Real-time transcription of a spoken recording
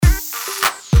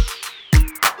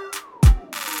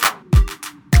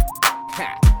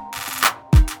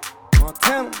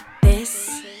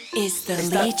The They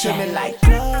stuck to me Legion. like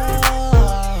glue.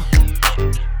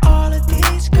 All of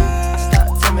these girls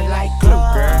stuck to me like glue,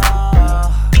 girl.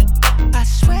 I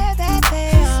swear that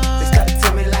they are. They stuck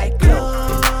to me like glue.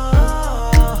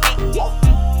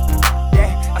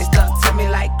 Yeah, they stuck to me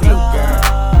like glue, girl.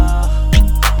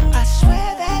 I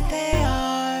swear that they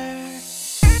are.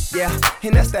 Yeah,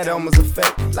 and that's that almost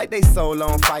effect. Like they soul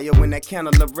on fire when that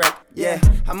candle erect. Yeah,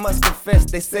 I must confess,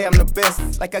 they say I'm the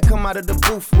best. Like I come out of the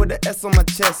booth with an S on my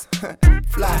chest.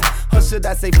 Fly, or should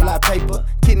I say fly paper?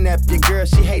 Kidnap your girl,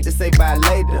 she hate to say bye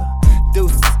later.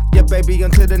 Deuces, yeah baby,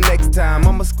 until the next time.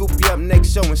 I'ma scoop you up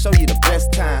next show and show you the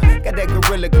best time. Got that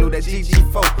Gorilla Glue, that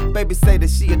GG4. Baby say that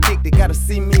she addicted, gotta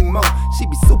see me more. She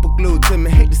be super glued to me,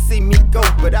 hate to see me go.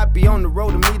 But I be on the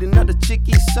road to meet another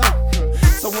chickie show.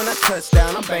 So when I touch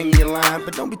down, I'm banging your line.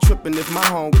 But don't be tripping if my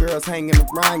homegirl's hanging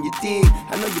around, you dig?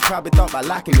 I know you probably thought about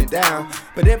locking it down,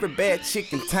 but every bad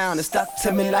chick in town is stuck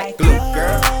to me like glue,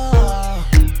 girl.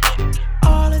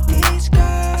 All of these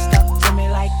girls stuck to me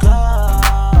like glue.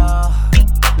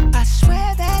 I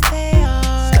swear that they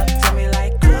are stuck to me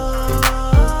like glue.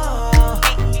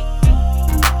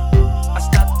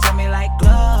 Stuck to me like glue.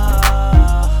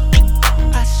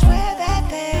 I swear that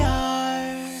they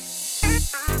are.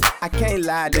 I can't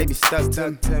lie, they be stuck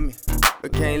to me.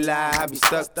 But can't lie, I be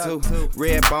stuck too.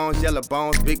 Red bones, yellow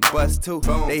bones, big bust too.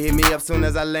 They hit me up soon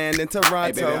as I land in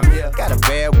Toronto. Got a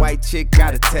bad white chick,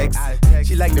 got a text.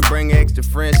 She like to bring extra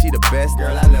friends, she the best.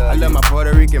 Girl, I love my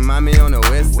Puerto Rican mommy on the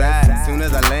west side. Soon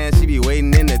as I land, she be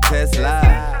waiting in the Tesla.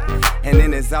 And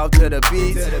then it's out to the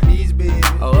beach,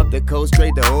 or up the coast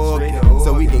straight to Oregon.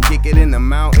 So we can kick it in the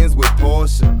mountains with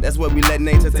Porsche. That's where we let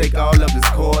nature take all of its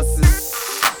courses.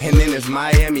 And then it's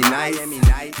Miami nights.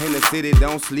 In the city,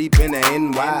 don't sleep in the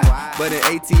NY. But in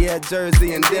ATL,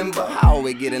 Jersey, and Denver, I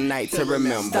always get a night to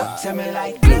remember. Stuck to me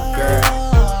like glue,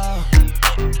 girl.